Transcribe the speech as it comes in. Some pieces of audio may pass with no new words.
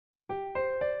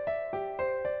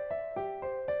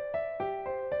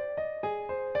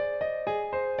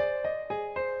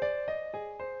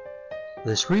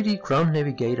The 3D Ground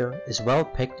Navigator is well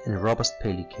packed in a robust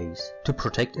Paley case to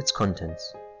protect its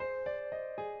contents.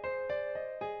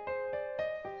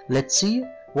 Let's see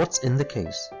what's in the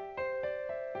case.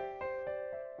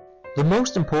 The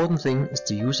most important thing is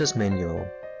the user's manual.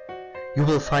 You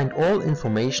will find all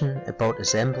information about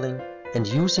assembling and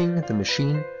using the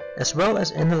machine, as well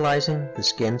as analyzing the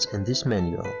scans in this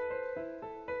manual.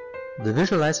 The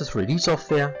Visualizer 3D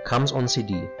software comes on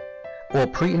CD or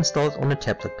pre-installed on a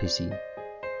tablet PC.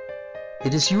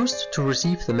 It is used to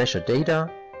receive the measured data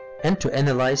and to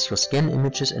analyze your scan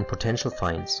images and potential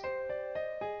finds.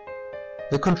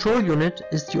 The control unit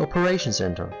is the operation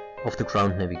center of the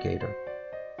Ground Navigator.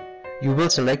 You will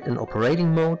select an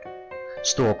operating mode,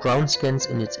 store ground scans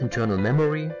in its internal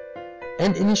memory,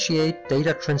 and initiate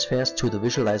data transfers to the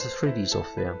Visualizer 3D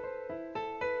software.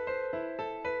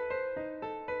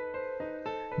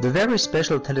 The very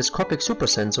special telescopic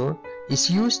supersensor is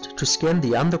used to scan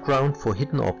the underground for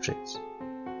hidden objects.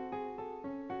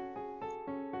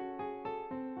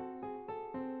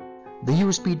 The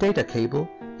USB data cable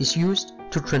is used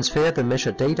to transfer the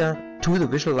measured data to the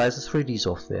Visualizer 3D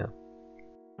software.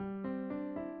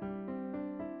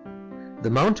 The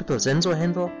mountable sensor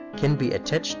handle can be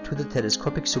attached to the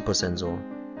telescopic supersensor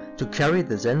to carry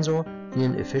the sensor in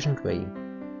an efficient way.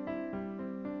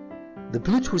 The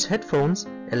Bluetooth headphones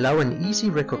allow an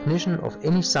easy recognition of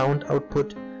any sound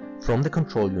output from the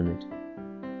control unit.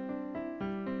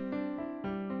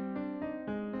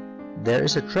 There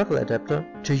is a travel adapter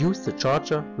to use the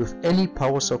charger with any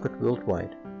power socket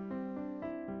worldwide.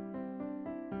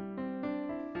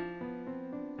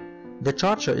 The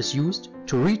charger is used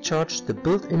to recharge the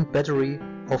built-in battery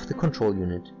of the control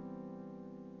unit.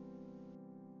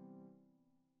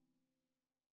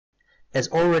 As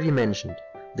already mentioned,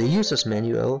 the user's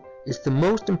manual is the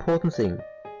most important thing,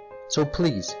 so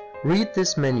please read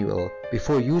this manual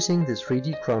before using the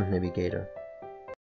 3D Ground Navigator.